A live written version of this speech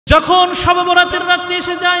যখন শবে বরাতের রাত্রি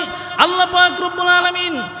এসে যায় আল্লাহ পাক রব্বুল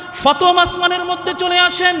আলামিন প্রথম আসমানের মধ্যে চলে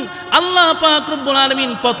আসেন। আল্লাহ পাক রব্বুল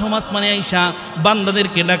আলামিন প্রথম আসমানে আইসা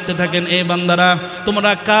বান্দাদেরকে ডাকতে থাকেন, এ বান্দারা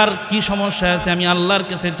তোমরা কার কি সমস্যা আছে আমি আল্লাহর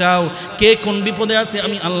কাছে চাও, কে কোন বিপদে আছে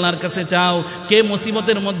আমি আল্লাহর কাছে চাও, কে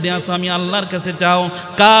মুসিবতের মধ্যে আছো আমি আল্লাহর কাছে চাও,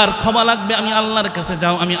 কার ক্ষমা লাগবে আমি আল্লাহর কাছে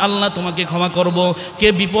চাও, আমি আল্লাহ তোমাকে ক্ষমা করব, কে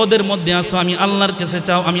বিপদের মধ্যে আছো আমি আল্লাহর কাছে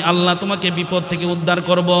চাও, আমি আল্লাহ তোমাকে বিপদ থেকে উদ্ধার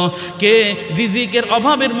করব, কে রিজিকের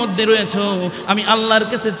অভাবের মধ্যে রয়েছো আমি আল্লাহর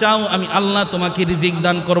কাছে চাও, আমি আল্লাহ তোমাকে রিজিক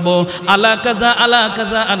দান করব। আলা কাজা আলা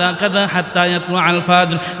কাজা আলা কাজা হাত্তা ইয়াতলু আল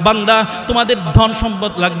ফাজর। বান্দা তোমাদের ধন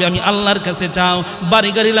সম্পদ লাগবে আমি আল্লাহর কাছে চাও,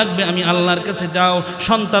 বাড়ি গাড়ি লাগবে আমি আল্লাহর কাছে চাও,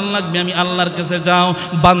 সন্তান লাগবে আমি আল্লাহর কাছে চাও।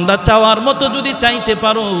 বান্দা চাওয়ার মতো যদি চাইতে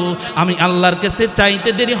পারো আমি আল্লাহর কাছে চাইতে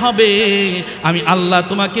দেরি হবে, আমি আল্লাহ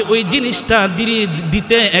তোমাকে ওই জিনিসটা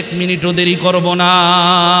দিতে 1 মিনিটও দেরি করব না।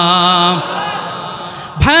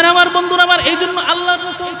 ভাইয়ের আমার, বন্ধুরা আমার, এই জন্য আল্লাহর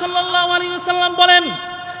রাসূল সাল্লাল্লাহু আলাইহি ওয়াসাল্লাম বলেন,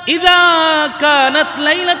 ইযা কানাত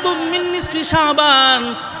লাইলাতুম মিন নিসফি শাবান,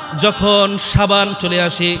 যখন শাবান চলে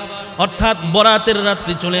আসে অর্থাৎ বরাতের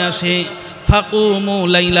রাত্রি চলে আসে, ফাকুমু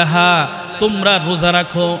লাইলাহা, তোমরা রোজা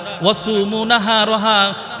রাখো, ওয়াসুমু নাহারাহা,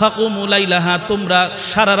 ফাকুমু লাইলাহা, তোমরা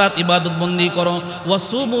সারা রাত ইবাদত বন্দি করো,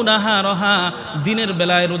 ওয়াসুমু নাহারাহা, দিনের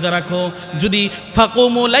বেলায় রোজা রাখো। যদি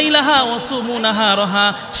ফাকুমু লাইলাহা ওয়াসুমু নাহারাহা,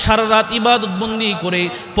 সারা রাত ইবাদত বন্দি করে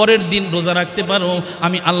পরের দিন রোজা রাখতে পারো,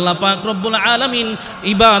 আমি আল্লাহ পাক রব্বুল আলামিন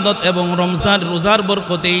ইবাদত এবং রমজান রোজার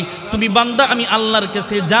বরকতে তুমি বান্দা আমি আল্লাহর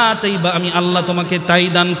কাছে যা চাইবা আমি আল্লাহ তোমাকে তাই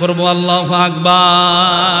দান করব। আল্লাহু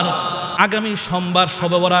আকবার। আগামী সোমবার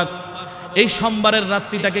শবে বরাত, এই সোমবারের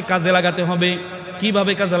রাত্রিটাকে কাজে লাগাতে হবে।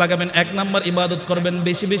 কিভাবে কাজে লাগাবেন? 1 নাম্বার ইবাদত করবেন,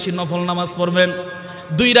 বেশি বেশি নফল নামাজ পড়বেন,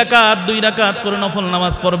 2 রাকাত করে নফল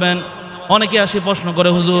নামাজ পড়বেন। অনেকে আসে প্রশ্ন করে,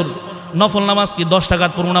 হুজুর নফল নামাজ কি 10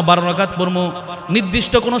 রাকাত পড়বো না 12 রাকাত পড়বো?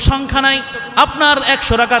 নির্দিষ্ট কোনো সংখ্যা নাই। আপনার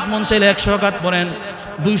 100 রাকাত মন চাইলে 100 রাকাত পড়েন,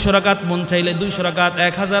 200 রাকাত মন চাইলে 200 রাকাত,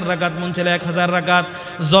 1000 রাকাত মন চাইলে 1000 রাকাত,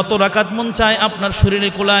 যত রাকাত মন চায় আপনার শরীরে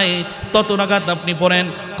কোলায় তত রাকাত আপনি পড়েন।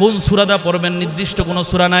 কোন সূরাদা পড়বেন নির্দিষ্ট কোনো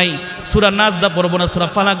সূরা নাই। সূরা নাস দা পড়বো না সূরা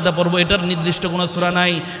ফালাক দা পড়বো, এটার নির্দিষ্ট কোনো সূরা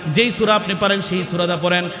নাই। যেই সূরা আপনি পারেন সেই সূরাদা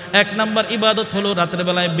পড়েন। 1 নাম্বার ইবাদত হলো রাতের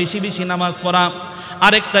বেলায় বেশি বেশি নামাজ পড়া।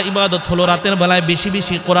 আরেকটা ইবাদত হলো রাতের বেলায় বেশি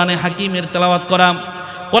বেশি কোরআনে হাকিমের তেলাওয়াত করা।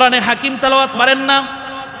 কোরআনে হাকিম তেলাওয়াত পারেন না,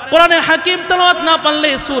 কোরআনে হাকিম তেলাওয়াত না পারলে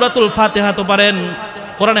সূরাতুল ফাতিহা তো পারেন।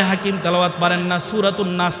 কোরআনে হাকিম তেলাওয়াত পারেন না, সূরাতুন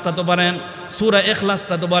নাসটা তো পারেন, সূরা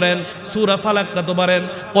ইখলাসটা তো পারেন, সূরা ফালাকটা তো পারেন।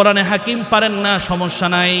 কোরআনে হাকিম পারেন না, সমস্যা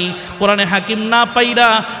নাই। কোরআনে হাকিম না পাইরা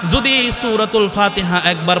যদি সূরাতুল ফাতিহা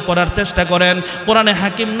 1 বার পড়ার চেষ্টা করেন, কোরআনে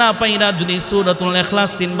হাকিম না পাইরা যদি সূরাতুল ইখলাস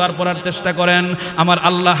 3 বার পড়ার চেষ্টা করেন, আমার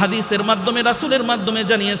আল্লাহ হাদিসের মাধ্যমে রাসূলের মাধ্যমে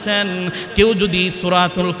জানিয়েছেন, কেউ যদি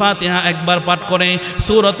সূরাতুল ফাতিহা 1 বার পাঠ করে,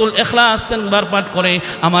 সূরাতুল ইখলাস 3 বার পাঠ করে,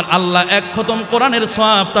 আমার আল্লাহ 1 খতম কোরআনের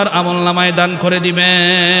সওয়াব তার আমলনামায় দান করে দিবেন।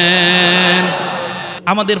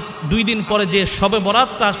 আমাদের 2 দিন পরে যে শবে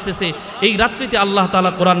বরাতটা আসতেছে, এই রাত্রিতে আল্লাহ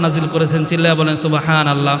তাআলা কোরআন নাজিল করেছেন। চিল্লায়া বলেন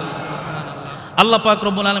সুবহানাল্লাহ। আল্লাহ পাক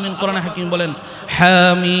রব্বুল আলামিন কোরআনে হাকিম বলেন,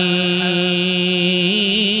 হামিম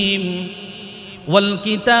ওয়াল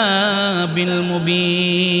কিতাবিল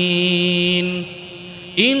মুবিন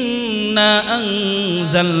ইন্না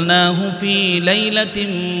আনজালনাহু ফি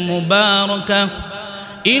লাইলাতিন মুবারাকাহ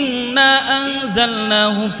إنا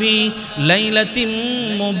أنزلناه في ليلة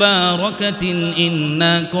مباركة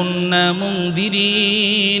إنا كنا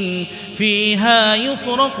منذرين فيها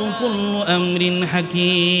يفرق كل أمر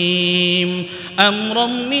حكيم أمرا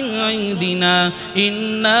من عندنا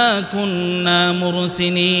إنا كنا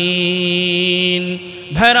مرسلين।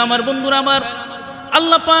 ভাইরা আমার, বন্ধুরা আমার,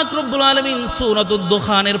 আল্লাহ পাক রব্বুল আলামিন সূরাতুদ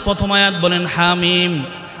দুখানের প্রথম আয়াত বলেন হামিম।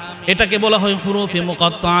 এটাকে বলা হয় হুরুফে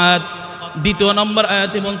মুকাত্তাআত। 2 নম্বর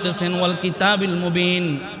আয়াতে বলতেছেন ওয়াল কিতাবিল মুবিন,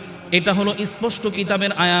 এটা হলো স্পষ্ট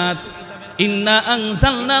কিতাবের আয়াত। ইন্না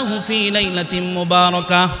আনজালনাহু ফি লাইলাতিন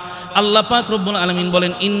মুবারাকাহ, আল্লাহ পাক রব্বুল আলামিন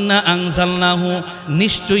বলেন ইন্না আনজালনাহু,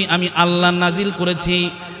 নিশ্চয়ই আমি আল্লাহ নাজিল করেছি,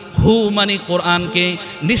 হু মানে কোরআনকে,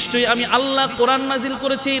 নিশ্চয়ই আমি আল্লাহ কোরআন নাজিল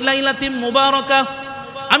করেছি লাইলাতিন মুবারাকাহ,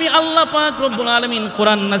 আমি আল্লাহ পাক রব্বুল আলামিন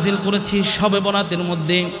কোরআন নাজিল করেছি শবে বরাতের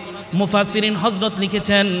মধ্যে। মুফাসসিরিন হযরত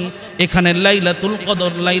লিখেছেন এখানে লাইলাতুল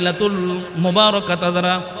কদর, লাইলাতুল মুবারাকাত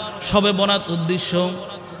দ্বারা শবে বরাত উদ্দেশ্য।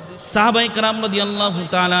 সাহাবায়ে কেরাম রাদিয়াল্লাহু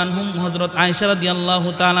তাআলা আনহুম, হযরত আয়েশা রাদিয়াল্লাহু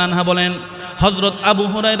তাআলা আনহা বলেন, হযরত আবু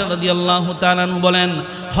হুরায়রা রাদিয়াল্লাহু তাআলা আনহু বলেন,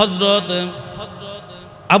 হযরত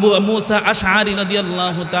আবু মুসা আশআরী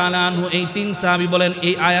রাদিয়াল্লাহু তাআলা আনহু, এই 3 সাহাবী বলেন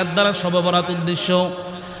এই আয়াত দ্বারা শবে বরাত উদ্দেশ্য।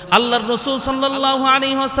 আল্লাহর রাসূল সাল্লাল্লাহু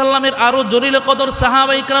আলাইহি ওয়াসাল্লামের আরো জলিল কদর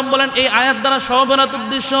সাহাবায়ে কেরাম বলেন এই আয়াত দ্বারা শবে বরাত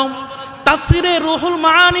উদ্দেশ্য। তাফসিরে রুহুল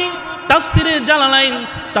মাআনি, তাফসিরে জালালাইন,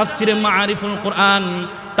 তাফসিরে মাআরিফুল কোরআন,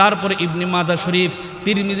 তারপরে ইবনে মাজাহ শরীফ,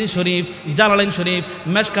 তিরমিজি শরীফ, জালালাইন শরীফ,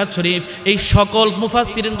 মেশকাত শরীফ, এই সকল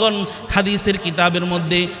মুফাসসিরগণ হাদিসের কিতাবের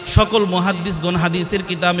মধ্যে, সকল মুহাদ্দিসগণ হাদিসের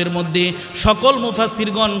কিতাবের মধ্যে, সকল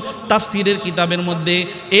মুফাসসিরগণ তাফসিরের কিতাবের মধ্যে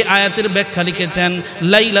এই আয়াতের ব্যাখ্যা লিখেছেন।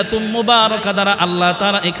 লাইলাতুম মুবারাকা দ্বারা আল্লাহ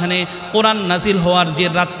তাআলা এখানে কোরআন নাজিল হওয়ার যে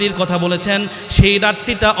রাত্রির কথা বলেছেন, সেই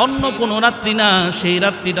রাত্রিটা অন্য কোনো রাত্রি না, সেই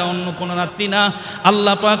রাত্রিটা অন্য কোনো রাত্রি না।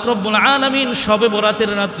 আল্লাহ পাক রব্বুল আলামিন শবে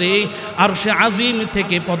বরাতের রাত্রে আরশে আজিম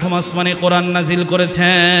থেকে প্রথম আসমানে কোরআন নাজিল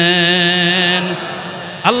করেছেন।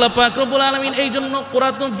 আল্লাহ পাক রব্বুল আলামিন এই জন্য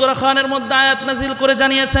কুরাতুদ দুরখানের মধ্যে আয়াত নাজিল করে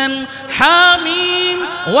জানিয়েছেন, হামিম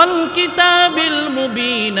ওয়াল কিতাবিল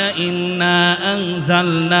মুবিন ইন্না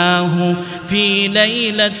আনজালনাহু ফি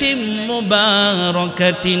লাইলাতিন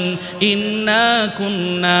মুবারাকাতিন ইন্না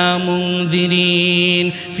কুন্না মুনজিরিন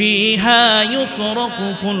ফিহা ইউফরাকু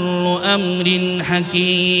কুল্লু আমরিন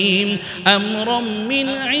হাকীম আমরুম মিন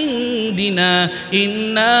ইনদিনা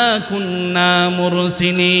ইন্না কুন্না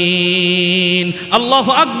মুরসিলিন। আল্লাহু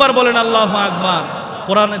আকবার বলেন, আল্লাহু আকবার।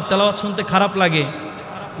 কোরআনের তেলাওয়াত শুনতে খারাপ লাগে?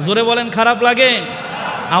 জোরে বলেন খারাপ লাগে?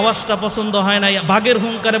 আওয়াজটা পছন্দ হয় না, বাঘের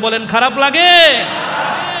হুঙ্কারে বলেন খারাপ লাগে?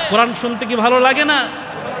 কোরআন শুনতে কি ভালো লাগে না?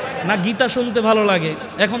 না গীতা শুনতে ভালো লাগে?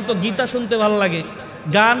 এখন তো গীতা শুনতে ভালো লাগে,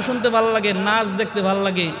 গান শুনতে ভালো লাগে, নাচ দেখতে ভালো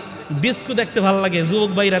লাগে, ডিস্কো দেখতে ভালো লাগে।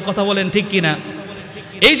 যুবক ভাইরা কথা বলেন ঠিক কিনা?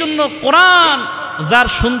 এই জন্য কোরআন যার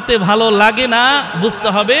শুনতে ভালো লাগে না, বুঝতে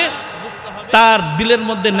হবে তার দিলের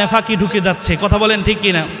মধ্যে নেফাকি ঢুকে যাচ্ছে। কথা বলেন ঠিক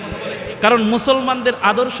কিনা? কারণ মুসলমানদের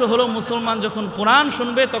আদর্শ হলো মুসলমান যখন কোরআন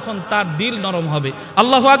শুনবে তখন তার দিল নরম হবে।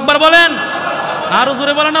 আল্লাহু আকবার বলেন, আরো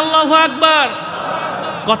জোরে বলেন আল্লাহু আকবার।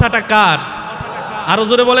 কথাটা কার? আরো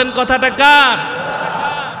জোরে বলেন কথাটা কার?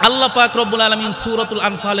 আল্লাহ পাক রব্বুল আলামিন সূরাতুল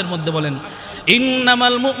আনফালের মধ্যে বলেন,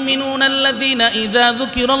 ইন্নামাল মুমিনুনা আল্লাযীনা ইযা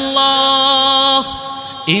যুকিরাল্লাহ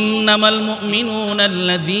إنما المؤمنون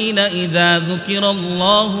الذين إذا ذكر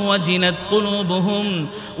الله وجلت قلوبهم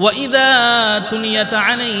وإذا تليت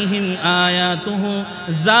عليهم آياته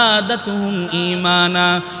زادتهم إيمانا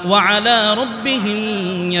وعلى ربهم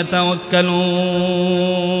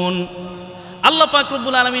يتوكلون। আল্লাহ পাক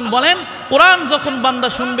রব্বুল আলামিন বলেন, কোরআন যখন বান্দা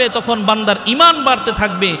শুনবে তখন বান্দার ঈমান বাড়তে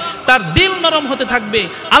থাকবে, তার দিল নরম হতে থাকবে,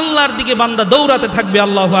 আল্লাহর দিকে বান্দা দৌড়াতে থাকবে।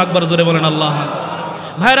 আল্লাহু আকবার, জোরে বলেন আল্লাহু আকবার।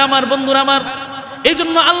 ভাইরা আমার, বন্ধুরা আমার, এই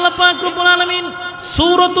জন্য আল্লাহ পাক রব্বুল আলামিন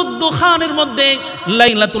সূরাতুদ দুখানের মধ্যে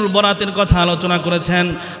লাইলাতুল বরাতের কথা আলোচনা করেছেন,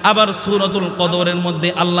 আবার সূরাতুল কদরের মধ্যে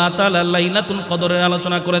আল্লাহ তাআলা লাইলাতুল কদরের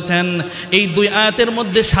আলোচনা করেছেন। এই দুই আয়াতের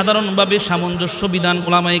মধ্যে সাধারণভাবে সামঞ্জস্য বিধান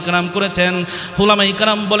উলামায়ে কেরাম করেছেন। উলামায়ে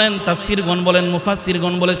কেরাম বলেন, তাফসীরগণ বলেন,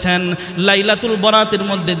 মুফাসসিরগণ বলেছেন, লাইলাতুল বরাতের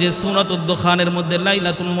মধ্যে যে সূরাতুদ দুখানের মধ্যে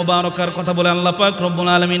লাইলাতুল মুবারাকার কথা বলে আল্লাহ পাক রব্বুল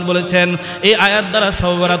আলামিন বলেছেন, এই আয়াত দ্বারা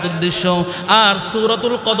শবে বরাত উদ্দেশ্য। আর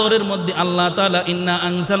সূরাতুল কদরের মধ্যে আল্লাহ তাআলা ইন্না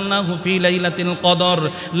আনজালনাহু ফি লাইলাতিল কদর,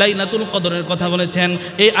 লাইলাতুল কদরের কথা বলেছেন।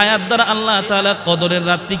 এই আয়াত দ্বারা আল্লাহ তাআলা কদরের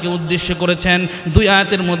রাত্রিকে উদ্দেশ্য করেছেন। দুই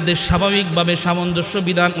আয়াতের মধ্যে স্বাভাবিকভাবে সামঞ্জস্য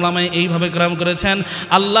বিধান উলামায়ে এইভাবে কেরাম করেছেন,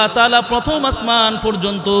 আল্লাহ তাআলা প্রথম আসমান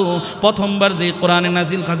পর্যন্ত প্রথমবার যে কোরআনে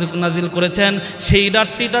নাজিল করেছেন সেই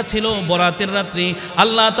রাত্রিটা ছিল বরাতের রাত্রি।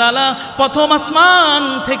 আল্লাহ তাআলা প্রথম আসমান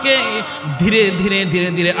থেকে ধীরে ধীরে ধীরে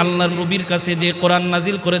ধীরে আল্লাহর নবীর কাছে যে কোরআন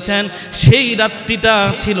নাজিল করেছেন সেই রাত্রিটা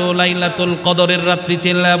ছিল লাইলাতুল কদরের রাত্রি।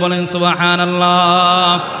 চিল্লায়া বলেন সুবহানাল্লাহ।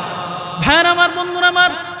 ভাইরা আমার, বন্ধুরা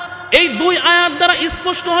আমার, এই দুই আয়াত দ্বারা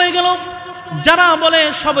স্পষ্ট হয়ে গেল, যারা বলে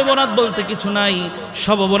শবে বরাত বলতে কিছু নাই,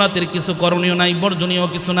 শবে বরাতের কিছু করণীয় নাই, বর্জনীয়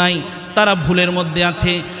কিছু নাই, তারা ভুলের মধ্যে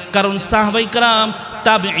আছে। কারণ সাহাবায়ে কেরাম,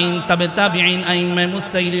 তাবিঈন, তাবিঈন, আইম্মায়ে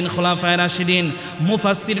মুজতাহিদিন, খুলাফায়ে রাশিদিন,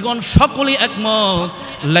 মুফাসসিরগণ সকলেই একমত,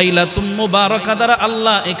 লাইলাতুল মুবারাকা দ্বারা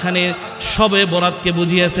আল্লাহ এখানে শবে বরাতকে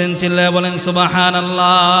বুঝিয়েছেন। চিল্লায়া বলেন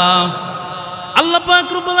সুবহানাল্লাহ। আল্লাহ পাক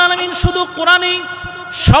রব্বুল আলামিন শুধু কোরআনে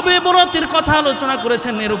শবে বরাতের কথা আলোচনা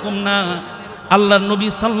করেছেন এরকম না, আল্লাহর নবী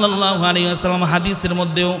সাল্লাল্লাহু আলাইহি ওয়াসাল্লাম হাদিসের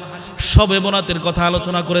মধ্যেও শবে বরাতের কথা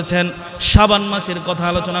আলোচনা করেছেন, শাবান মাসের কথা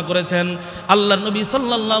আলোচনা করেছেন। আল্লাহর নবী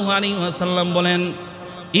সাল্লাল্লাহু আলাইহি ওয়াসাল্লাম বলেন,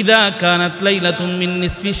 ইযা কানাত লাইলাতুম মিন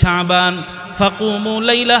নিসফি শাবান ফাকুমু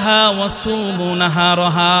লাইলাহা ওয়াসুমু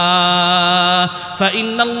নাহারাহা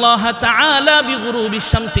ফাইন্নাল্লাহা তাআলা বিগুরুবিশ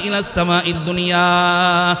শামসি ইলাস সামাঈদ দুনিয়া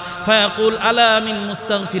ফায়াকুল আলা মিন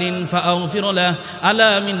মুস্তাগফিরিন ফাআগফির লাহ আলা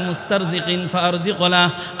মিন মুস্তারজিকিন ফাআরজিক লাহ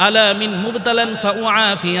আলা মিন মুবতালান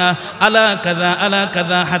ফাউআফিয়া আলা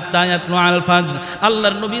কাযা হাত্তা ইয়াতলু আল ফাজর।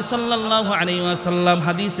 আল্লাহর নবী সাল্লাল্লাহু আলাইহি ওয়াসাল্লাম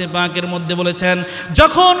হাদিসে পাকের মধ্যে বলেছেন,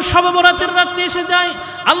 যখন শবে বরাতের রাত্রি এসে যায়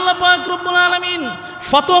আল্লাহ পাক রব্বুল আলামিন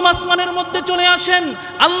প্রথম আসমানের মধ্যে চলে আসেন।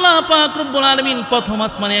 আল্লাহ পাক রব্বুল আলামিন প্রথম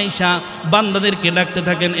আসমানে আইসা বান্দাদেরকে ডাকতে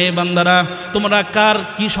থাকেন, এ বান্দারা তোমরা কার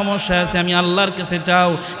কি সমস্যা আছে আমি আল্লাহর কাছে চাও,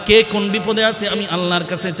 কে কোন বিপদে আছে আমি আল্লাহর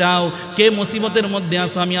কাছে চাও, কে মুসিবতের মধ্যে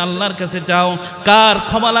আছো আমি আল্লাহর কাছে চাও, কার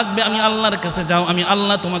ক্ষমা লাগবে আমি আল্লাহর কাছে চাও, আমি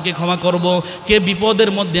আল্লাহ তোমাকে ক্ষমা করব, কে বিপদের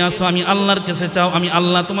মধ্যে আছো আমি আল্লাহর কাছে চাও, আমি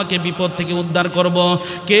আল্লাহ তোমাকে বিপদ থেকে উদ্ধার করব,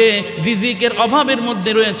 কে রিজিকের অভাবের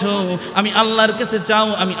মধ্যে রয়েছো আমি আল্লাহর কাছে চাও,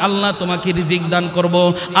 আমি আল্লাহ তোমাকে রিজিক দান করব।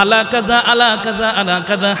 আলা কাজা আলা কাজা আলা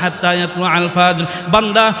কাজা হাত্তা ইয়াতলু আল ফাজর।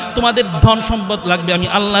 বান্দা তোমাদের ধন সম্পদ লাগবে আমি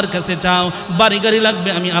আল্লাহর কাছে চাও, বাড়ি গাড়ি লাগবে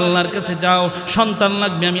আমি আল্লাহর কাছে চাও, সন্তান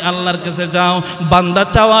লাগবে আমি আল্লাহর কাছে চাও। বান্দা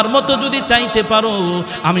চাওয়ার মতো যদি চাইতে পারো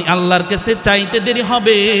আমি আল্লাহর কাছে চাইতে দেরি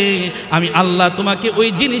হবে, আমি আল্লাহ তোমাকে ওই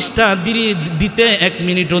জিনিসটা দিতে 1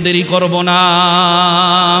 মিনিটও দেরি করব না।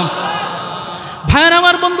 ভাইয়ের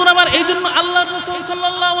আমার, বন্ধুরা আমার, এই জন্য আল্লাহর রাসূল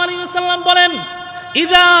সাল্লাল্লাহু আলাইহি ওয়াসাল্লাম বলেন,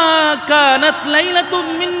 ইযা কানাত লাইলাতুম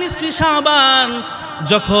মিন নিসফি শাবান,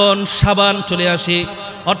 যখন শাবান চলে আসে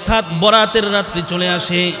অর্থাৎ বরাতের রাত্রি চলে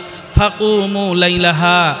আসে, ফাকুমু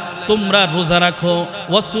লাইলাহা, তোমরা রোজা রাখো,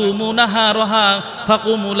 ওয়াসুমু নাহারাহা,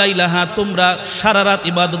 ফাকুমু লাইলাহা, তোমরা সারা রাত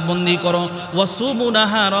ইবাদত বন্দি করো, ওয়াসুমু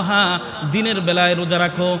নাহারাহা, দিনের বেলায় রোজা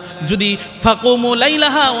রাখো। যদি ফাকুমু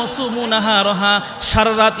লাইলাহা ওয়াসুমু নাহারাহা,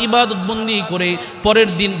 সারা রাত ইবাদত বন্দি করে পরের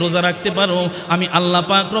দিন রোজা রাখতে পারো, আমি আল্লাহ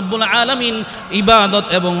পাক রব্বুল আলামিন ইবাদত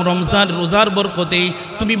এবং রমজান রোজার বরকতে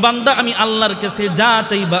তুমি বান্দা আমি আল্লাহর কাছে যা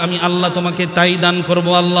চাইবা আমি আল্লাহ তোমাকে তাই দান করব।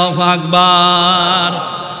 আল্লাহু আকবার।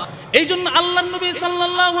 এই জন্য আল্লাহর নবী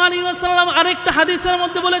সাল্লাল্লাহু আলাইহি ওয়াসাল্লাম আরেকটা হাদিসের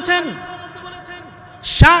মধ্যে বলেছেন,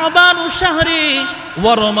 শাবানু শাহরি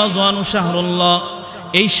ওয়া রমাজানু শাহরুল্লাহ,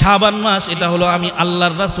 এই শাবান মাস এটা হলো আমি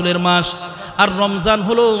আল্লাহর রাসূলের মাস, আর রমজান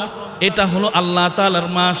হলো এটা হলো আল্লাহ তাআলার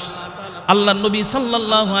মাস। আল্লাহর নবী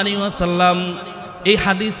সাল্লাল্লাহু আলাইহি ওয়াসাল্লাম এই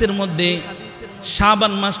হাদিসের মধ্যে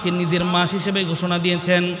শাবান মাসকে নিজের মাস হিসেবে ঘোষণা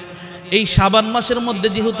দিয়েছেন। এই শাবান মাসের মধ্যে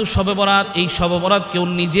যেহেতু শবে বরাত, এই শবে বরাত কেউ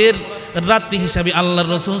নিজের রাত্রি হিসাবে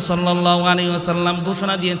আল্লাহর রাসূল সাল্লাল্লাহু আলাইহি ওয়াসাল্লাম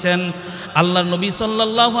ঘোষণা দিয়েছেন। আল্লাহর নবী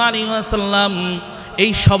সাল্লাল্লাহু আলাইহি ওয়াসাল্লাম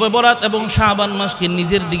এই শবে বরাত এবং শাবান মাসকে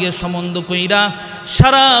নিজের দিকে সম্বন্ধ কইরা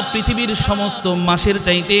সারা পৃথিবীর সমস্ত মাসের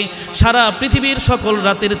চাইতে, সারা পৃথিবীর সকল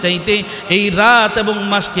রাতের চাইতে এই রাত এবং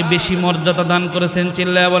মাসকে বেশি মর্যাদা দান করেছেন।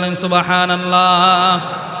 চিল্লায়া বলেন সুবহানাল্লাহ।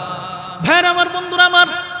 ভাইরা আমার, বন্ধুরা আমার,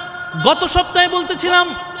 গত সপ্তাহে বলতেছিলাম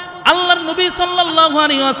আল্লাহর নবী সাল্লাল্লাহু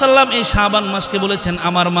আলাইহি ওয়াসাল্লাম এই শাবান মাসকে বলেছেন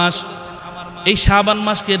আমার মাস। এই শাবান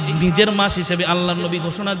মাসকে নিজের মাস হিসেবে আল্লাহর নবী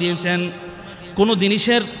ঘোষণা দিয়েছেন। কোনো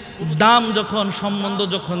জিনিসের দাম যখন, সম্বন্ধ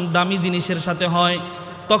যখন দামি জিনিসের সাথে হয়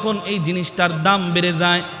তখন এই জিনিসটার দাম বেড়ে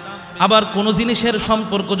যায়, আবার কোনো জিনিসের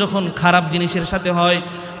সম্পর্ক যখন খারাপ জিনিসের সাথে হয়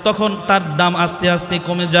তখন তার দাম আস্তে আস্তে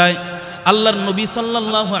কমে যায়। আল্লাহর নবী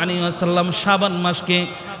সাল্লাল্লাহু আলাইহি ওয়াসাল্লাম শাবান মাসকে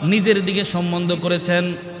নিজের দিকে সম্বন্ধ করেছেন।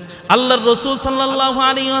 আল্লাহর রাসূল সাল্লাল্লাহু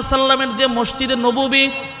আলাইহি ওয়াসাল্লামের যে মসজিদে নববী,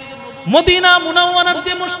 মদিনা মুনাওয়ারার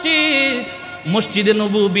যে মসজিদ, মসজিদে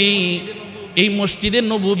নববী, এই মসজিদে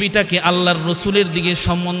নববীটাকে আল্লাহর রাসূলের দিকে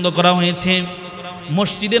সম্বন্ধ করা হয়েছে।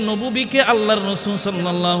 মসজিদে নববীকে আল্লাহর রাসূল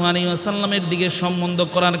সাল্লাল্লাহু আলাইহি ওয়াসাল্লামের দিকে সম্বন্ধ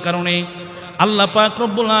করার কারণে আল্লাহ পাক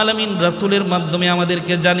রব্বুল আলামিন রাসূলের মাধ্যমে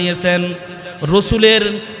আমাদেরকে জানিয়েছেন, রাসূলের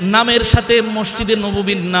নামের সাথে মসজিদে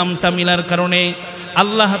নববীর নামটা মিলার কারণে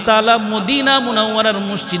আল্লাহ তাআলা মদিনা মুনাওয়ারার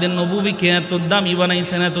মসজিদে নববীকে এত দামি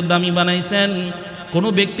বানাইছেন, এত দামি বানাইছেন। কোনো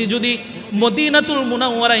ব্যক্তি যদি মদিনাতুল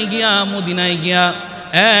মুনাওয়ারায় গিয়া, মদিনায় গিয়া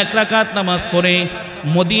 1 রাকাত নামাজ পড়ে,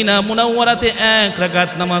 মদিনা মুনাওয়ারাতে 1 রাকাত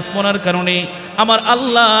নামাজ পড়ার কারণে আমার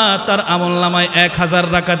আল্লাহ তার আমলনামায় 1000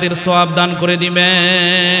 রাকাতের সওয়াব দান করে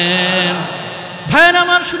দিবেন। ভাইয়ের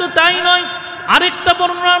আমার, শুধু তাই নয়, আরেকটা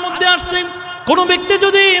বর্ণনার মধ্যে আসছে, কোনো ব্যক্তি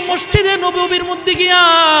যদি মসজিদে নববীর মধ্যে গিয়া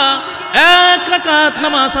 1 রাকাত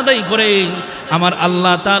নামাজ আদায় করে, আমার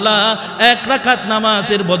আল্লাহ তাআলা 1 রাকাত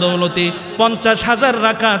নামাজের বদৌলতে 50,000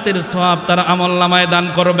 রাকাতের সওয়াব তার আমলনামায় দান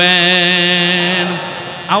করবেন।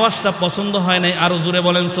 আওয়াজটা পছন্দ হয় নাই, আরো জোরে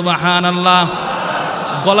বলেন সুবহানাল্লাহ।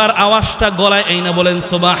 গলার আওয়াজটা গলায় এই না, বলেন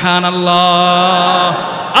সুবহানাল্লাহ।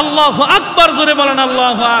 আল্লাহু আকবার, জোরে বলেন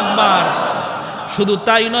আল্লাহু আকবার। শুধু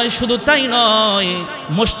তাই নয়, শুধু তাই নয়,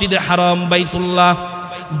 মসজিদে হারাম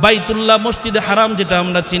বাইতুল্লাহ মসজিদে হারাম যেটা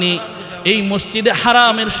আমরা চিনি, এই মসজিদে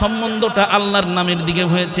হারামের সম্বন্ধটা আল্লাহর নামের দিকে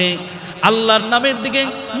হয়েছে। আল্লাহর নামের দিকে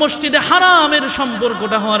মসজিদে হারামের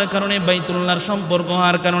সম্পর্কটা হওয়ার কারণে, বাইতুল্লাহর সম্পর্ক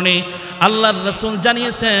হওয়ার কারণে আল্লাহর রাসূল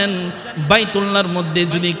জানিয়েছেন, বাইতুল্লাহর মধ্যে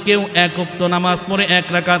যদি কেউ 1 ওয়াক্ত নামাজ পড়ে, 1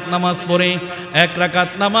 রাকাত নামাজ পড়ে, 1 রাকাত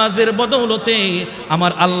নামাজের বদৌলতে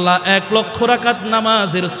আমার আল্লাহ 1 লক্ষ রাকাত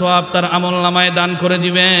নামাজের সওয়াব তার আমলনামায় দান করে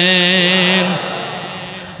দিবেন।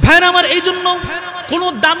 ভাইরা আমার, এই জন্য কোনো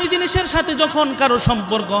দামি জিনিসের সাথে যখন কারো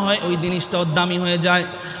সম্পর্ক হয় ওই জিনিসটাও দামি হয়ে যায়।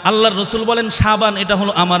 আল্লাহর রসুল বলেন শাবান এটা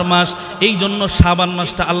হলো আমার মাস, এই জন্য শাবান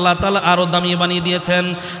মাসটা আল্লাহ তাআলা আরও দামি বানিয়ে দিয়েছেন।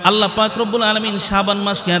 আল্লাহ পাক রব্বুল আলামিন শাবান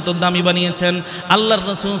মাসকে এত দামি বানিয়েছেন। আল্লাহর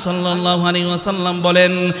রসুল সাল্লাল্লাহু আলাইহি ওয়াসাল্লাম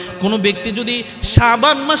বলেন কোনো ব্যক্তি যদি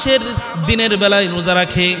শাবান মাসের দিনের বেলায় রোজা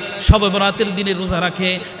রাখে, শবে বরাতের দিনে রোজা রাখে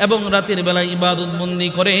এবং রাতের বেলায় ইবাদত বন্দি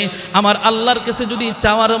করে, আমার আল্লাহর কাছে যদি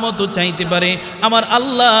চাওয়ার মতো চাইতে পারে, আমার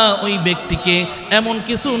আল্লাহ ওই ব্যক্তিকে এমন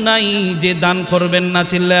কিছু নাই যে দান করবেন না।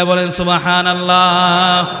 চিল্লায়া বলেন সুবহানাল্লাহ।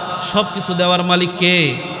 সব কিছু দেওয়ার মালিক কে?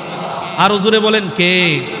 আরো জোরে বলেন কে?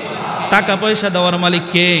 টাকা পয়সা দেওয়ার মালিক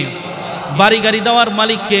কে? বাড়ি গাড়ি দেওয়ার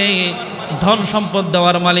মালিক কে? ধন সম্পদ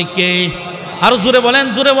দেওয়ার মালিক কে? আরো জোরে বলেন,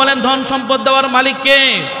 জোরে বলেন, ধন সম্পদ দেওয়ার মালিক কে?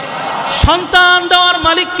 সন্তান দেওয়ার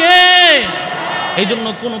মালিক কে? এই জন্য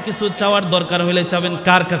কোনো কিছু চাওয়ার দরকার হলে চাবেন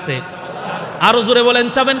কার কাছে? আরো জোরে বলেন,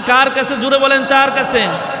 চাবেন কার কাছে? জোরে বলেন, কার কাছে?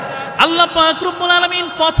 আল্লাহ পাক রব্বুল আলামিন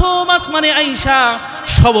প্রথম আসমানে আইসা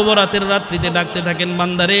শবে বরাতের রাত্রিতে ডাকতে থাকেন,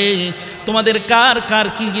 বান্দারে তোমাদের কার কার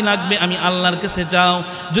কি কি লাগবে আমি আল্লাহর কাছে চাও।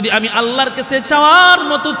 যদি আমি আল্লাহর কাছে চাওয়ার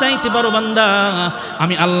মতো চাইতে পারো বান্দা,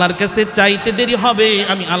 আমি আল্লাহর কাছে চাইতে দেরি হবে,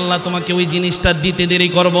 আমি আল্লাহ তোমাকে ওই জিনিসটা দিতে দেরি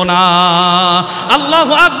করব না।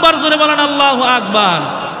 আল্লাহু আকবার, জোরে বলেন আল্লাহু আকবার।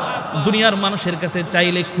 দুনিয়ার মানুষের কাছে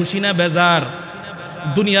চাইলে খুশি না বেজার?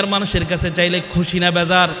 দুনিয়ার মানুষের কাছে চাইলে খুশি না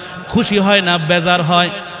বেজার? খুশি হয় না বেজার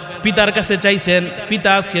হয়? পিতার কাছে চাইছেন, পিতা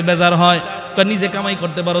আজকে বেজার হয়, নিজে কামাই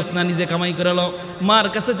করতে পারোস না, নিজে কামাই করে লো। মার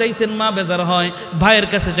কাছে চাইছেন, মা বেজার হয়। ভাইয়ের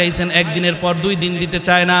কাছে চাইছেন, একদিনের পর 2 দিন দিতে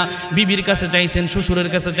চায় না। বিবির কাছে চাইছেন, শ্বশুরের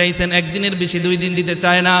কাছে চাইছেন, একদিনের বেশি 2 দিন দিতে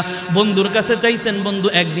চায় না। বন্ধুর কাছে চাইছেন, বন্ধু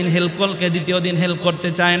একদিন হেল্প করলে দ্বিতীয় দিন হেল্প করতে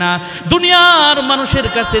চায় না। দুনিয়ার মানুষের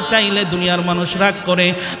কাছে চাইলে দুনিয়ার মানুষ রাগ করে,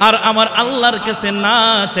 আর আমার আল্লাহর কাছে না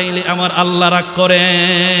চাইলে আমার আল্লাহ রাগ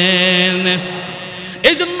করেন।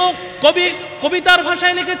 এই জন্য কবিতার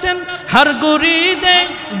ভাষায় লিখেছেন, হর গুরি দে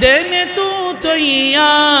দেনে তু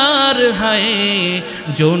তৈয়ার হায়,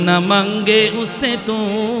 जो न मांगे उससे तू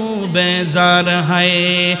बेजार है।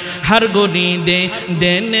 हर गुरी दे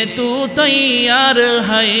देने तू तैयार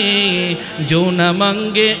है, जो न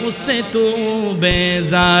मांगे उससे तू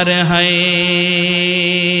बेजार है।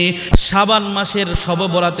 শাবান মাসের শবে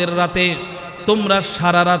বরাতের রাতে তোমরা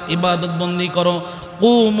সারা রাত ইবাদত বন্দি করো।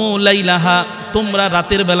 কুমু লাইলাহা, তোমরা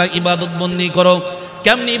রাতের বেলা ইবাদত বন্দি করো।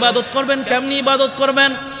 কেমনি ইবাদত করবেন? কেমনি ইবাদত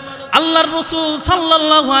করবেন? আল্লাহর রাসূল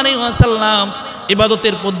সাল্লাল্লাহু আলাইহি ওয়াসাল্লাম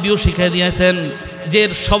ইবাদতের পদ্ধতিও শিখিয়ে দিয়েছেন যে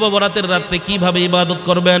শবে বরাতের রাতে কিভাবে ইবাদত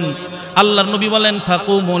করবেন। আল্লাহর নবী বলেন,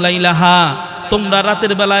 ফাকুমু লাইলাহা, তোমরা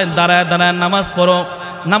রাতের বেলায় দাঁড়ায় দাঁড়ায় নামাজ পড়ো।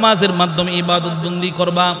 নামাজের মাধ্যমে ইবাদত বন্দি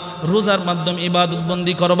করবা, রোজার মাধ্যমে ইবাদত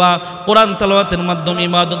বন্দি করবা, কোরআন তেলাওয়াতের মাধ্যমে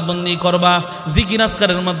ইবাদত বন্দি করবা, জিকির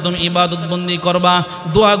আজকারের মাধ্যমে ইবাদত বন্দি করবা,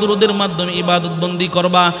 দোয়া দুরুদের মাধ্যমে ইবাদত বন্দি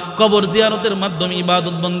করবা, কবর জিয়ারতের মাধ্যমে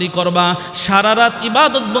ইবাদত বন্দি করবা। সারা রাত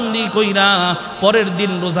ইবাদত বন্দি কইরা পরের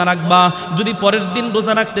দিন রোজা রাখবা। যদি পরের দিন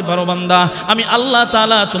রোজা রাখতে পারো বান্দা, আমি আল্লাহ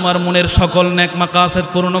তাআলা তোমার মনের সকল নেক মাকাসিদ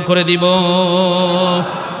পূর্ণ করে দিব।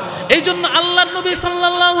 এই জন্য আল্লাহর নবী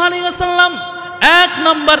সাল্লাল্লাহু আলাইহি ওয়াসাল্লাম 1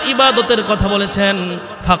 নম্বর ইবাদতের কথা বলেছেন,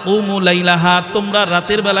 ফাকুমু লাইলাহা, তোমরা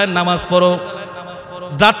রাতের বেলায় নামাজ পড়ো,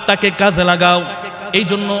 রাতটাকে কাজে লাগাও। এই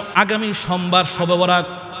জন্য আগামী সোমবার শবে বরাত,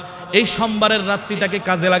 এই সোমবারের রাত্রিটাকে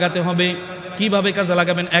কাজে লাগাতে হবে। কিভাবে কাজে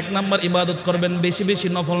লাগাবেন? 1 নম্বর ইবাদত করবেন, বেশি বেশি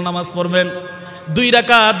নফল নামাজ পড়বেন, 2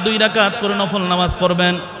 রাকাত করে নফল নামাজ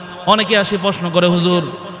পড়বেন। অনেকে আসে প্রশ্ন করে, হুজুর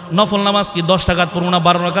নফল নামাজ কি 10 রাকাত পড়বো না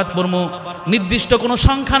 12 রাকাত পড়বো? নির্দিষ্ট কোনো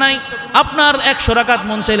সংখ্যা নাই। আপনার 100 রাকাত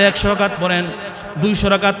মন চাইলে 100 রাকাত পড়েন, 200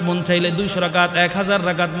 রাকাত মন চাইলে 200 রাকাত, 1000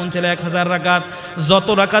 রাকাত মন চাইলে 1000 রাকাত, যত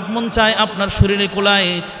রাকাত মন চায় আপনার শরীরে কোলায়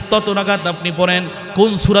তত রাকাত আপনি পড়েন।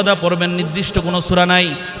 কোন সূরাদা পড়বেন নির্দিষ্ট কোনো সূরা নাই।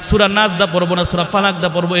 সূরা নাস দা পড়বো না সূরা ফালাক দা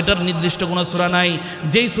পড়বো, এটার নির্দিষ্ট কোনো সূরা নাই।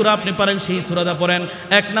 যেই সূরা আপনি পারেন সেই সূরাদা পড়েন।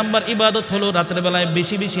 1 নম্বর ইবাদত হলো রাতের বেলায়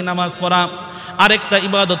বেশি বেশি নামাজ পড়া। আরেকটা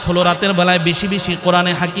ইবাদত হলো রাতের বেলায় বেশি বেশি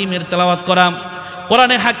কোরআনে হাকিমের তেলাওয়াত করা।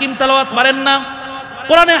 কোরআনে হাকিম তেলাওয়াত পারেন না?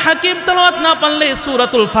 কোরআনে হাকিম তেলাওয়াত না পারলে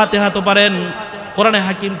সূরাতুল ফাতিহা তো পারেন। কোরআনে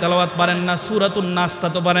হাকিম তেলাওয়াত পারেন না, সূরাতুন নাসটা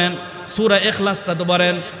তো পারেন, সূরা ইখলাসটা তো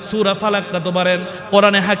পারেন, সূরা ফালাকটা তো পারেন।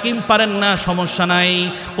 কোরআনে হাকিম পারেন না, সমস্যা নাই।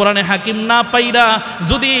 কোরআনে হাকিম না পাইরা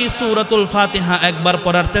যদি সূরাতুল ফাতিহা 1 বার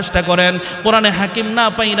পড়ার চেষ্টা করেন, কোরআনে হাকিম না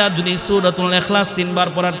পাইরা যদি সূরাতুল ইখলাস 3 বার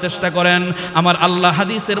পড়ার চেষ্টা করেন, আমার আল্লাহ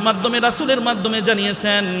হাদিসের মাধ্যমে রাসূলের মাধ্যমে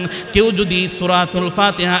জানিয়েছেন, কেউ যদি সূরাতুল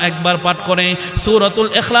ফাতিহা 1 বার পাঠ করে, সূরাতুল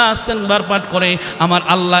ইখলাস 3 বার পাঠ করে, আমার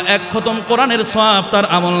আল্লাহ 1 খতম কোরআনের সওয়াব তার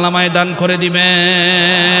আমলনামায় দান করে দিবেন।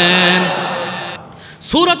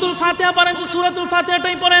 সূরাতুল ফাতিহা পারেন তো সূরাতুল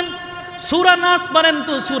ফাতিহাটাই পড়েন, সূরা নাস পারেন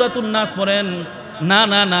তো সূরাতুন নাস পড়েন। না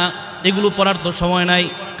না না, এগুলো পড়ার তো সময় নাই,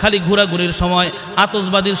 খালি ঘোরাঘুরির সময়,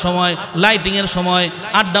 আতশবাজির সময়, লাইটিংয়ের সময়,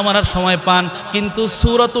 আড্ডা মারার সময় পান, কিন্তু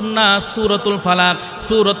সূরাতুন নাস, সূরাতুল ফালাক,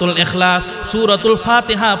 সূরাতুল ইখলাস, সূরাতুল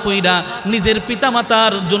ফাতিহা পড়া নিজের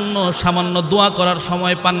পিতামাতার জন্য সামান্য দোয়া করার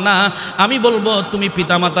সময় পান না। আমি বলবো তুমি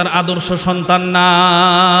পিতামাতার আদর্শ সন্তান না।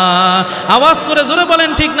 আওয়াজ করে জোরে বলেন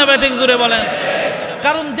ঠিক না বেঠিক, জোরে বলেন।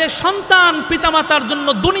 কারণ যে সন্তান পিতামাতার জন্য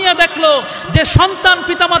দুনিয়া দেখলো, যে সন্তান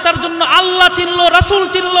পিতামাতার জন্য আল্লাহ চিনলো, রাসূল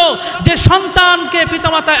চিনলো, যে সন্তানকে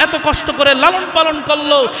পিতামাতা এত কষ্ট করে লালন পালন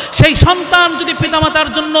করলো, সেই সন্তান যদি পিতামাতার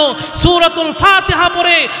জন্য সূরাতুল ফাতিহা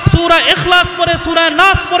পড়ে, সূরা ইখলাস পড়ে, সূরা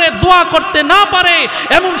নাস পড়ে দোয়া করতে না পারে,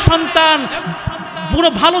 এমন সন্তান পুরো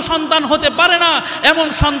ভালো সন্তান হতে পারে না। এমন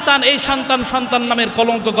সন্তান, এই সন্তান নামের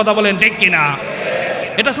কলঙ্ক, কথা বলেন ঠিক কিনা?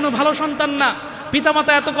 এটা কোনো ভালো সন্তান না।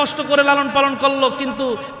 পিতামাতা এত কষ্ট করে লালন পালন করলো, কিন্তু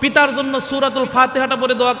পিতার জন্য সূরাতুল ফাতিহাটা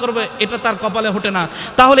পড়ে দোয়া করবে, এটা তার কপালে ওঠে না।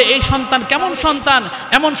 তাহলে এই সন্তান কেমন সন্তান?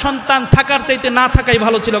 এমন সন্তান থাকার চাইতে না থাকাই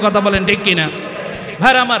ভালো ছিল, কথা বলেন ঠিক কিনা?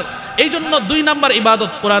 ভাইরা আমার, এই জন্য 2 নম্বর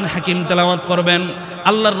ইবাদত কোরআন হাকিম তেলাওয়াত করবেন।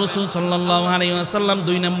 আল্লাহর রাসূল সাল্লাল্লাহু আলাইহি ওয়াসাল্লাম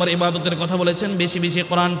 2 নম্বর ইবাদতের কথা বলেছেন, বেশি বেশি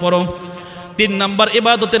কোরআন পড়ো। 3 নম্বর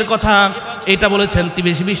ইবাদতের কথা এটা বলেছেন,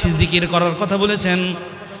 বেশি বেশি জিকির করার কথা বলেছেন।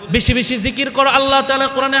 বেশি বেশি জিকির করো। আল্লাহ তাআলা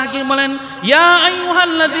কোরআনে হাকিম বলেন, ইয়া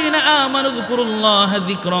আইয়ুহাল্লাযীনা আমানু যিকুরুল্লাহা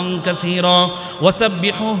যিকরান কাসীরা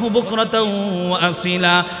ওয়াসাব্বিহুহু বুকরাতাও ওয়া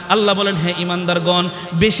আসীলা। আল্লাহ বলেন, হে ঈমানদারগণ,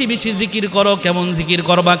 বেশি বেশি জিকির করো। কেমন জিকির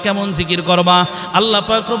করবা? কেমন জিকির করবা? আল্লাহ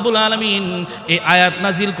পাক রব্বুল আলামিন এই আয়াত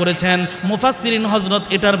নাজিল করেছেন। মুফাসসিরিন হযরত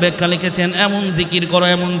এটার ব্যাখ্যা লিখেছেন, এমন জিকির করো,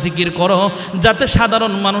 এমন জিকির করো যাতে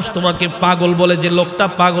সাধারণ মানুষ তোমাকে পাগল বলে, যে লোকটা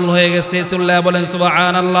পাগল হয়ে গেছে। সুবহানাল্লাহ বলেন,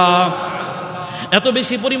 সুবহানাল্লাহ। এত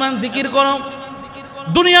বেশি পরিমাণ জিকির করো।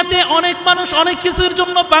 দুনিয়াতে অনেক মানুষ অনেক কিছুর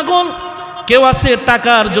জন্য পাগল। কেউ আছে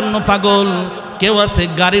টাকার জন্য পাগল, কেউ আছে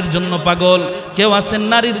গাড়ির জন্য পাগল, কেউ আছে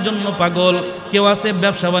নারীর জন্য পাগল, কেউ আছে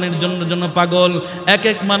ব্যবসা বাণিজ্যের জন্য পাগল। এক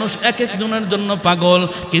এক মানুষ এক এক জনের জন্য পাগল।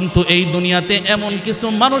 কিন্তু এই দুনিয়াতে এমন কিছু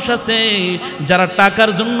মানুষ আছে যারা টাকার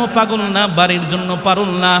জন্য পাগল না, বাড়ির জন্য পাগল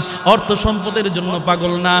না, অর্থ সম্পদের জন্য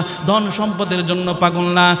পাগল না, ধন সম্পদের জন্য পাগল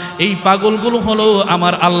না। এই পাগলগুলো হলো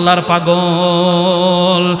আমার আল্লাহর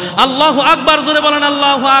পাগল। আল্লাহু আকবার, জোরে বলেন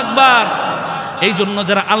আল্লাহু আকবার। এই জন্য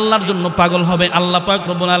যারা আল্লাহর জন্য পাগল হবে, আল্লাহ পাক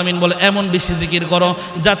রব্বুল আলামিন বলে, এমন বেশি জিকির করো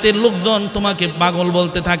যাতে লোকজন তোমাকে পাগল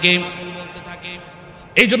বলতে থাকে।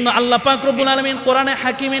 এই জন্য আল্লাহ পাক রব্বুল আলামিন কোরআনে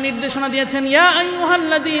হাকিমে নির্দেশনা দিয়েছেন, ইয়া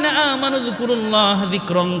আইয়ুহাল্লাযীনা আমানু যিকুরুল্লাহা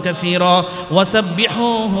যিকরান কাসীরা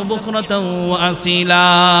ওয়াসাব্বিহুহু বুকরাতাও ওয়া আসীলা।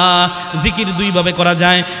 জিকির 2 ভাবে করা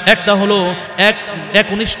যায়। একটা হলো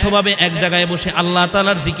একনিষ্ঠভাবে এক জায়গায় বসে আল্লাহ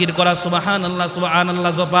তাআলার জিকির করা, সুবহানাল্লাহ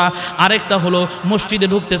সুবহানাল্লাহ জপা। আরেকটা হলো মসজিদে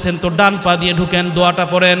ঢুকতেছেন তো ডান পা দিয়ে ঢুকেন, দোয়াটা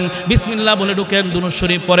পড়েন, বিসমিল্লাহ বলে ঢুকেন, দুরূদ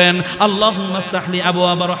শরীফ পড়েন, আল্লাহুম্মা আফতাহলি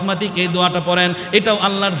আবওয়াবা রাহমাতিক, এই দোয়াটা পড়েন, এটাও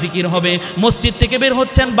আল্লাহর জিকির হবে। মসজিদ থেকে বের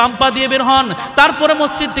হচ্ছেন, বাম পা দিয়ে বের হন, তারপরে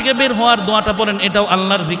মসজিদ থেকে বের হওয়ার দোয়াটা পড়েন, এটাও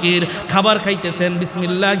আল্লাহর জিকির। খাবার খাইতেছেন,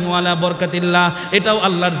 বিসমিল্লাহি ওয়ালা বরকাতিল্লাহ, এটাও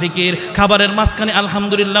আল্লাহর জিকির। খাবারের মাঝখানে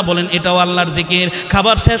আলহামদুলিল্লাহ বলেন, এটাও আল্লাহর জিকির।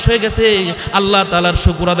 খাবার শেষ হয়ে গেছে, আল্লাহ তাআলার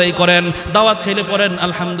শুকর আদায় করেন। দাওয়াত খাইলে পড়েন,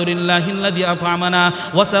 আলহামদুলিল্লাহিল্লাযী আত'আমানা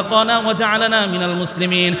ওয়া সাকানা ওয়া জা'আলানা মিনাল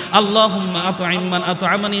মুসলিমিন, আল্লাহুম্মা আত'ইম মান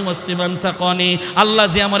আত'আমানি ওয়াসকি মান সাকানি। আল্লাহ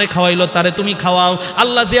যে আমারে খাওয়াইলো তারে তুমি খাওয়াও,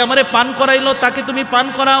 আল্লাহ যে আমারে পান করাইলো তাকে তুমি পান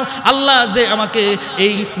করাও, আল্লাহ যে আমাকে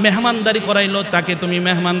এই মেহমানদারি করাইলো তাকে তুমি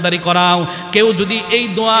মেহমানদারি করাও। কেউ যদি এই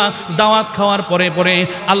দোয়া দাওয়াত খাওয়ার পরে পরে,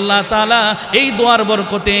 আল্লাহ তাআলা এই দোয়ার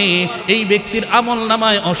বরকতে এই ব্যক্তির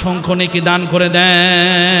আমলনামায় অসংখ্য নেকি দান করে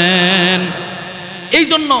দেন। এই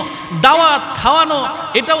জন্য দাওয়াত খাওয়ানো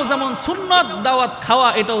এটাও যেমন সুন্নত, দাওয়াত খাওয়া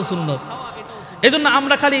এটাও সুন্নত। এই জন্য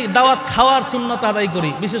আমরা খালি দাওয়াত খাওয়ার সুন্নত আদায়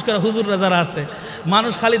করি, বিশেষ করে হুজুররা যারা আছে,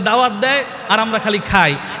 মানুষ খালি দাওয়াত দেয় আর আমরা খালি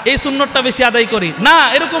খাই, এই সুন্নতটা বেশি আদায় করি না,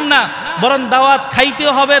 এরকম না। বরং দাওয়াত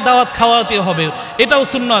খাইতেও হবে, দাওয়াত খাওয়াতেও হবে, এটাও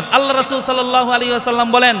সুন্নত। আল্লাহ রাসূল সাল্লাল্লাহু আলাইহি ওয়াসাল্লাম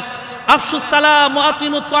বলেন, আফশুস সালাম ওয়া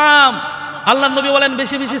আতিমুত তাআম। আল্লাহ নবী বলেন,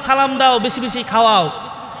 বেশি বেশি সালাম দাও, বেশি বেশি খাওয়াও।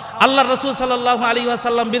 আল্লাহ রাসূল সাল্লাল্লাহু আলাইহি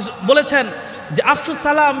ওয়াসাল্লাম বলেছেন যে আফশুস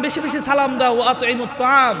সালাম, বেশি বেশি সালাম দাও, ওয়া আতিমুত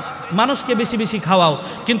তাআম, মানুষকে বেশি বেশি খাওয়াও।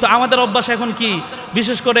 কিন্তু আমাদের অভ্যাস এখন কি?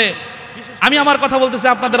 বিশেষ করে আমি আমার কথা বলতেছি,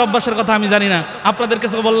 আপনাদের অভ্যাসের কথা আমি জানি না, আপনাদের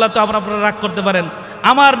কাছে বললে তো আপনারা রাগ করতে পারেন।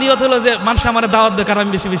 আমার নিয়ত হলো যে মানুষ আমার দাওয়াত দেয় কারণ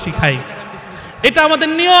আমি বেশি বেশি খাই, এটা আমাদের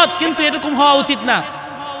নিয়ত। কিন্তু এরকম হওয়া উচিত না।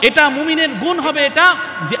 এটা মুমিনের গুণ হবে, এটা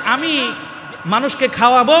যে আমি মানুষকে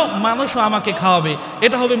খাওয়াবো, মানুষও আমাকে খাওয়াবে,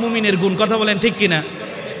 এটা হবে মুমিনের গুণ। কথা বলেন ঠিক কিনা?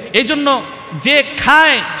 এই জন্য যে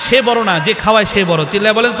খায় সে বড় না, যে খাওয়ায় সে বড়।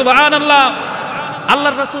 চিল্লায় বলেন সুবহানাল্লাহ।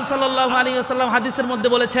 আল্লাহর রাসূল সাল্লাল্লাহু আলাইহি ওয়াসাল্লাম হাদিসের মধ্যে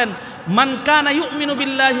বলেছেন, মান কানা ইউমিনু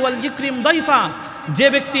বিল্লাহি ওয়াল ইকরিম দাইফা, যে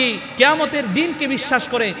ব্যক্তি কিয়ামতের দিনকে বিশ্বাস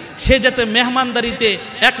করে সে যাতে মেহমানদারিতে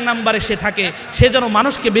এক নম্বরে সে থাকে, সে যেন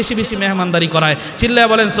মানুষকে বেশি বেশি মেহমানদারি করায়। চিল্লায়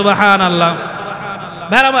বলেন সুবহানাল্লাহ।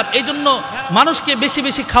 ভাইরা আমার, এই জন্য মানুষকে বেশি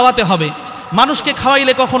বেশি খাওয়াতে হবে। মানুষকে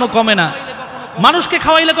খাওয়াইলে কখনো কমে না, মানুষকে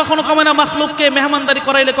খাওয়াইলে কখনো কমে না, মাখলুককে মেহমানদারি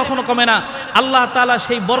করাইলে কখনো কমে না। আল্লাহ তাআলা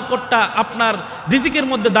সেই বরকতটা আপনার রিজিকের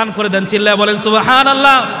মধ্যে দান করে দেন। চিল্লায় বলেন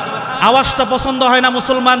সুবহানাল্লাহ। আওয়াজটা পছন্দ হয় না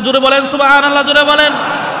মুসলমান, জোরে বলেন সুবহানাল্লাহ, জোরে বলেন।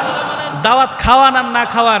 দাওয়াত খাওয়ান আর না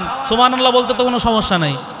খাওয়ান, সুবহানাল্লাহ বলতে তো কোনো সমস্যা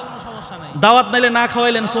নাই। দাওয়াত নাইলে না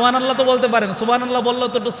খাওয়াইলেন সুবহানাল্লাহ তো বলতে পারেন, সুবহানাল্লাহ বললেও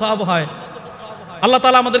তো একটু সওয়াব হয়। আল্লাহ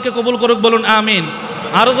তাআলা আমাদেরকে কবুল করুক, বলুন আমিন।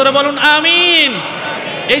 আরো জোরে বলুন আমিন।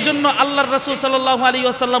 এই জন্য আল্লাহর রাসূল সাল্লাল্লাহু আলাইহি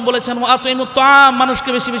ওয়াসাল্লাম বলেছেন, ওয়াতুইমুত তাআম, মানুষকে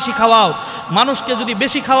বেশি বেশি খাওয়াও। মানুষকে যদি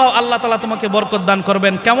বেশি খাওয়াও আল্লাহ তাআলা তোমাকে বরকত দান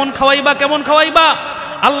করবেন। কেমন খাওয়াইবা, কেমন খাওয়াইবা?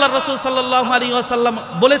 আল্লাহর রাসূল সাল্লাল্লাহু আলাইহি ওয়াসাল্লাম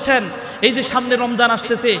বলেছেন, এই যে সামনে রমজান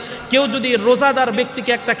আসতেছে, কেউ যদি রোজাদার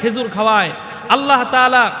ব্যক্তিকে একটা খেজুর খাওয়ায়, আল্লাহ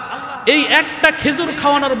তাআলা এই একটা খেজুর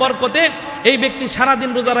খাওয়ানোর বরকতে এই ব্যক্তি সারাদিন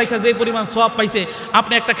রোজা রাখা যে পরিমাণ সওয়াব পাইছে,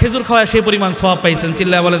 আপনি একটা খেজুর খাওয়ায় সেই পরিমাণ সওয়াব পাইছেন।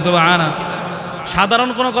 চিল্লায় বলেন সুবহানাল্লাহ। সাধারণ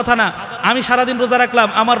কোনো কথা না। আমি সারাদিন রোজা রাখলাম,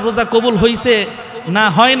 আমার রোজা কবুল হয়েছে না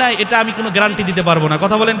হয় নাই এটা আমি কোনো গ্যারান্টি দিতে পারবো না,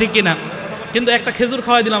 কথা বলেন ঠিক কিনা? কিন্তু একটা খেজুর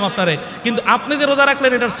খাওয়াই দিলাম আপনারে, কিন্তু আপনি যে রোজা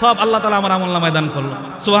রাখলেন এটার সওয়াব আল্লাহ তাআলা আমার আমলনামায় দান করলো।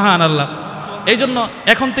 সুবহানাল্লাহ। এই জন্য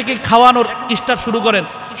এখন থেকে খাওয়ানোর স্টার্ট শুরু করেন।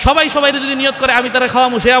 সবাই যদি নিয়ত করে আমি তারা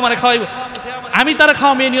খাওয়াবো, সে আমারে খাওয়াইবে, আমি তারা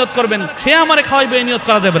খাওয়াবো এই নিয়ত করবেন, সে আমারে খাওয়াইবে এই নিয়ত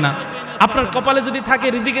করা যাবে না। আপনার কপালে যদি থাকে,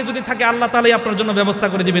 রিজিকে যদি থাকে, আল্লাহ তাআলাই আপনার জন্য ব্যবস্থা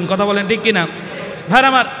করে দিবেন, কথা বলেন ঠিক কিনা? ভাই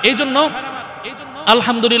আমার, এই জন্য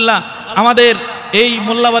আলহামদুলিল্লাহ আমাদের এই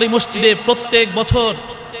মোল্লাবাড়ি মসজিদে প্রত্যেক বছর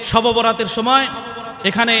শবে বরাতের সময়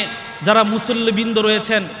এখানে যারা মুসল্লিবৃন্দ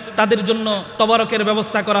রয়েছেন তাদের জন্য তবারকের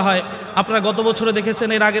ব্যবস্থা করা হয়। আপনারা গত বছরে দেখেছেন,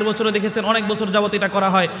 এর আগের বছরে দেখেছেন, অনেক বছর যাবত এটা করা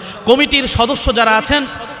হয়। কমিটির সদস্য যারা আছেন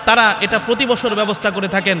তারা এটা প্রতি বছর ব্যবস্থা করে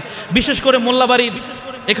থাকেন। বিশেষ করে মোল্লাবাড়ির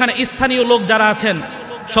এখানে স্থানীয় লোক যারা আছেন,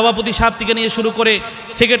 সভাপতি সাহেব থেকে নিয়ে শুরু করে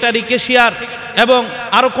সেক্রেটারি, ক্যাশিয়ার এবং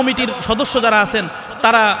আরও কমিটির সদস্য যারা আছেন,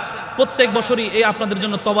 তারা প্রত্যেক বছরই এই আপনাদের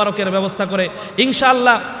জন্য তবারকের ব্যবস্থা করে।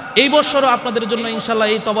 ইনশাআল্লাহ এই বছরও আপনাদের জন্য ইনশাআল্লাহ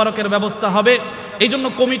এই তবারকের ব্যবস্থা হবে। এই জন্য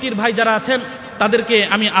কমিটির ভাই যারা আছেন তাদেরকে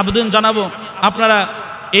আমি আবেদন জানাবো, আপনারা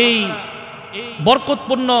এই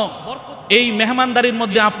বরকতপূর্ণ এই মেহমানদারির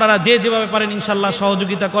মধ্যে আপনারা যে যেভাবে পারেন ইনশাআল্লাহ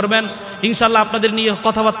সহযোগিতা করবেন। ইনশাআল্লাহ আপনাদের নিয়ে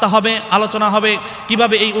কথাবার্তা হবে, আলোচনা হবে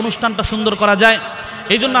কিভাবে এই অনুষ্ঠানটা সুন্দর করা যায়।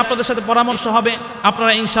 এই জন্য আপনাদের সাথে পরামর্শ হবে।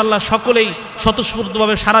 আপনারা ইনশাআল্লাহ সকলেই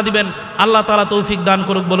স্বতঃস্ফূর্তভাবে সাড়া দিবেন। আল্লাহ তাআলা তৌফিক দান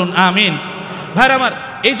করুক, বলুন আমিন। ভাইরা আমার,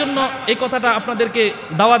 এই জন্য এই কথাটা আপনাদেরকে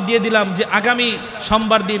দাওয়াত দিয়ে দিলাম যে আগামী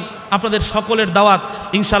সোমবার দিন আপনাদের সকলের দাওয়াত।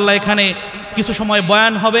 ইনশাআল্লাহ এখানে কিছু সময়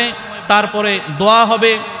বয়ান হবে, তারপরে দোয়া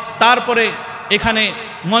হবে, তারপরে এখানে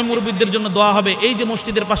ময়মুরবিদদের জন্য দোয়া হবে। এই যে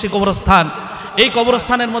মসজিদের পাশে কবরস্থান, এই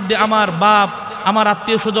কবরস্থানের মধ্যে আমার বাপ, আমার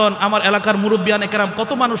আত্মীয় স্বজন, আমার এলাকার মুরব্বিয়ান একরাম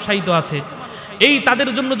কত মানুষ শায়িত আছে। এই তাদের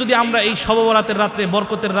জন্য যদি আমরা এই শবে বরাতের রাত্রে,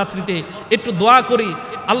 বরকতের রাত্রিতে একটু দোয়া করি,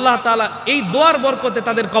 আল্লাহ তাআলা এই দোয়ার বরকতে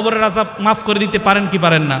তাদের কবরের আযাব মাফ করে দিতে পারেন কি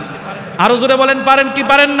পারেন না? আরো জোরে বলেন, পারেন কি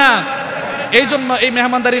পারেন না? এই জন্য এই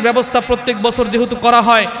মেহমানদারির ব্যবস্থা প্রত্যেক বছর যেহেতু করা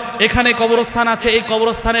হয়, এখানে কবরস্থান আছে, এই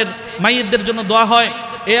কবরস্থানের মাইয়িতদের জন্য দোয়া হয়।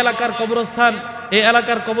 এই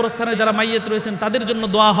এলাকার কবরস্থানে যারা মাইয়িত রয়েছেন তাদের জন্য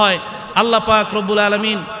দোয়া হয়। আল্লাহ পাক রব্বুল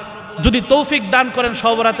আলামিন যদি তৌফিক দান করেন,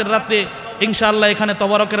 শবে বরাতের রাত্রে ইনশাআল্লাহ এখানে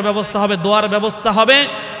তবারকের ব্যবস্থা হবে, দোয়ার ব্যবস্থা হবে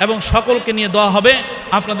এবং সকলকে নিয়ে দোয়া হবে।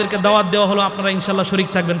 আপনাদেরকে দাওয়াত দেওয়া হলো, আপনারা ইনশাআল্লাহ শরীক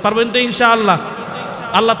থাকবেন, পারবেন তো ইনশাআল্লাহ?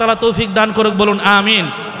 আল্লাহ তাআলা তৌফিক দান করুক, বলুন আমিন।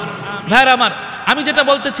 ভাইরা আমার, আমি যেটা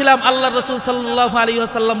বলতেছিলাম, আল্লাহর রাসূল সাল্লাল্লাহু আলাইহি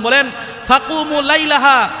ওয়াসাল্লাম বলেন, ফাকুমু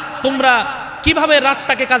লাইলাহা, তোমরা কিভাবে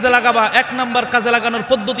রাতটাকে কাজে লাগাবা? এক নাম্বার কাজে লাগানোর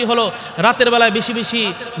পদ্ধতি হলো রাতের বেলায় বেশি বেশি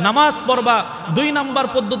নামাজ পড়বা। 2 নাম্বার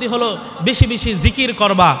পদ্ধতি হলো বেশি বেশি জিকির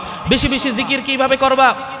করবা। বেশি বেশি জিকির কিভাবে করবা?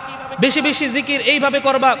 বেশি বেশি জিকির এইভাবে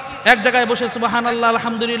করবা, এক জায়গায় বসে সুবহানাল্লাহ,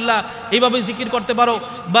 আলহামদুলিল্লাহ এইভাবে জিকির করতে পারো,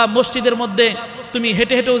 বা মসজিদের মধ্যে তুমি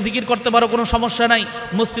হেঁটে হেঁটেও জিকির করতে পারো, কোনো সমস্যা নাই।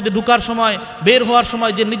 মসজিদে ঢুকার সময়, বের হওয়ার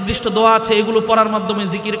সময় যে নির্দিষ্ট দোয়া আছে এগুলো পড়ার মাধ্যমে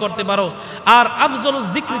জিকির করতে পারো। আর আফজলুজ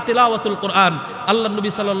যিকরি তিলাওয়াতুল কোরআন, আল্লাহ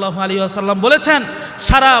নবী সাল্লাল্লাহু আলাইহি ওয়াসাল্লাম বলেছেন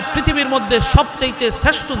সারা পৃথিবীর মধ্যে সবচাইতে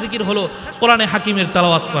শ্রেষ্ঠ জিকির হলো কোরআনে হাকিমের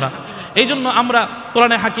তেলাওয়াত করা। এই জন্য আমরা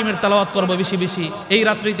কোরআনে হাকিমের তেলাওয়াত করবো বেশি বেশি এই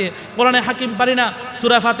রাত্রিতে। কোরআনে হাকিম পারি না,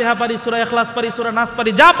 সূরা ফাতিহা পারি, সূরা ইখলাস পারি, সূরা নাস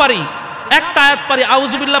পারি, যা পারি, একটা আয়াত পারি,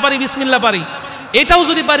 আউযুবিল্লাহ পারি, বিসমিল্লাহ পারি, এটাও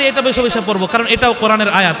যদি পারি এটা বেশি বেশি পড়বো, কারণ এটাও কোরআনের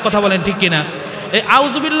আয়াত, কথা বলেন ঠিক কিনা? এই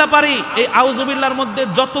আউযুবিল্লাহ পারি, এই আউযুবিল্লাহর মধ্যে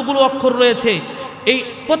যতগুলো অক্ষর রয়েছে এই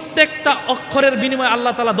প্রত্যেকটা অক্ষরের বিনিময়ে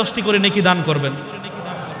আল্লাহ তাআলা 10টি করে নেকি দান করবেন।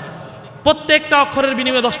 প্রত্যেকটা অক্ষরের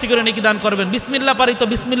বিনিময়ে 10টি করে নেকি দান করবেন। বিসমিল্লাহ পারি তো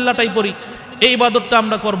বিসমিল্লাহটাই পড়ি, এই ইবাদতটা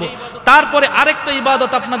আমরা করব। তারপরে আরেকটা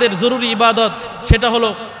ইবাদত আপনাদের জরুরি ইবাদত, সেটা হলো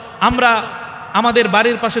আমরা আমাদের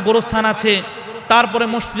বাড়ির পাশে গোরস্থান আছে, তারপরে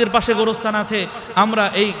মসজিদের পাশে গোরস্থান আছে,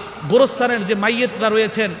 আমরা এই গোরস্থানের যে মাইয়েতরা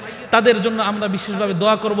রয়েছেন তাদের জন্য আমরা বিশেষভাবে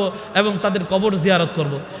দোয়া করব এবং তাদের কবর জিয়ারত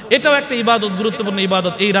করব। এটাও একটা ইবাদত, গুরুত্বপূর্ণ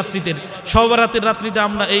ইবাদত। এই রাত্রিতে, সবরাতের রাত্রিতে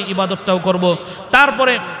আমরা এই ইবাদতটাও করব।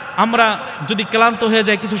 তারপরে আমরা যদি ক্লান্ত হয়ে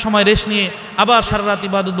যায় কিছু সময় রেস্ট নিয়ে আবার সারা রাত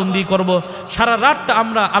ইবাদত বন্দি করব। সারা রাতটা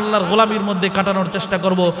আমরা আল্লাহর গোলামির মধ্যে কাটানোর চেষ্টা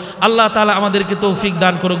করব। আল্লাহ তাআলা আমাদেরকে তৌফিক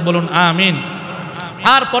দান করুক, বলুন আমিন।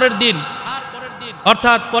 আর পরের দিন,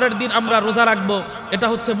 অর্থাৎ পরের দিন আমরা রোজা রাখবো। এটা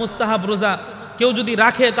হচ্ছে মুস্তাহাব রোজা। কেউ যদি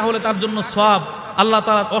রাখে তাহলে তার জন্য সওয়াব, আল্লাহ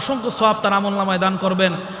তাআলা অসংখ্য সওয়াব তার আমলনামায় দান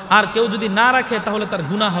করবেন। আর কেউ যদি না রাখে তাহলে তার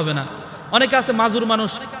গুনাহ হবে না। অনেকে আছে মাজুর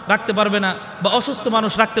মানুষ রাখতে পারবে না বা অসুস্থ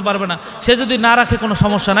মানুষ রাখতে পারবে না, সে যদি না রাখে কোনো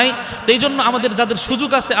সমস্যা নাই। তো এই জন্য আমাদের যাদের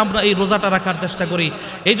সুযোগ আছে আমরা এই রোজাটা রাখার চেষ্টা করি।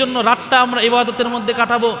 এই জন্য রাতটা আমরা ইবাদতের মধ্যে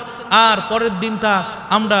কাটাবো আর পরের দিনটা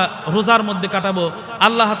আমরা রোজার মধ্যে কাটাবো।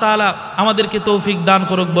 আল্লাহ তাআলা আমাদেরকে তৌফিক দান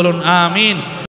করুক, বলুন আমিন।